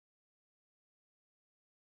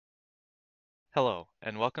Hello,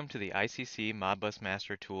 and welcome to the ICC Modbus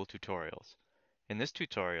Master Tool tutorials. In this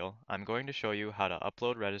tutorial, I'm going to show you how to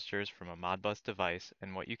upload registers from a Modbus device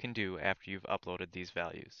and what you can do after you've uploaded these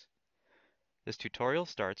values. This tutorial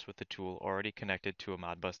starts with the tool already connected to a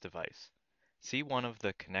Modbus device. See one of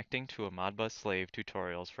the Connecting to a Modbus Slave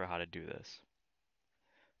tutorials for how to do this.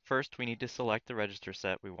 First, we need to select the register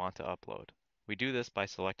set we want to upload. We do this by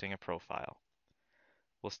selecting a profile.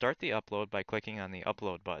 We'll start the upload by clicking on the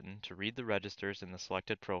Upload button to read the registers in the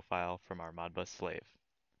selected profile from our Modbus slave.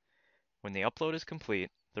 When the upload is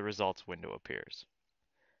complete, the results window appears.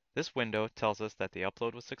 This window tells us that the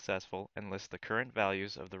upload was successful and lists the current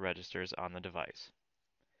values of the registers on the device.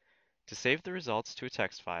 To save the results to a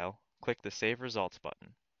text file, click the Save Results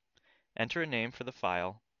button. Enter a name for the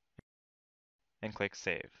file and click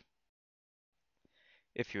Save.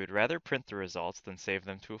 If you would rather print the results than save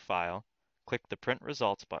them to a file, click the Print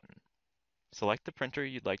Results button. Select the printer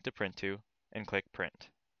you'd like to print to and click Print.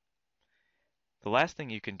 The last thing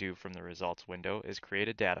you can do from the results window is create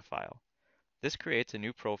a data file. This creates a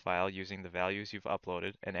new profile using the values you've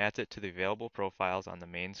uploaded and adds it to the available profiles on the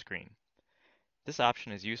main screen. This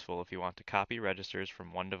option is useful if you want to copy registers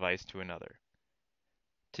from one device to another.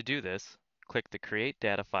 To do this, click the Create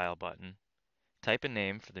Data File button, type a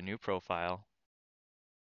name for the new profile,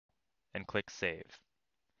 and click Save.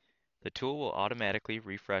 The tool will automatically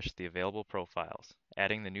refresh the available profiles,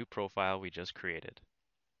 adding the new profile we just created.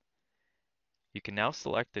 You can now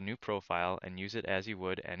select the new profile and use it as you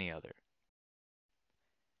would any other.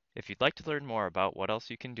 If you'd like to learn more about what else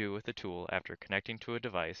you can do with the tool after connecting to a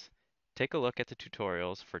device, take a look at the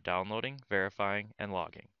tutorials for downloading, verifying, and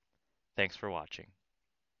logging. Thanks for watching.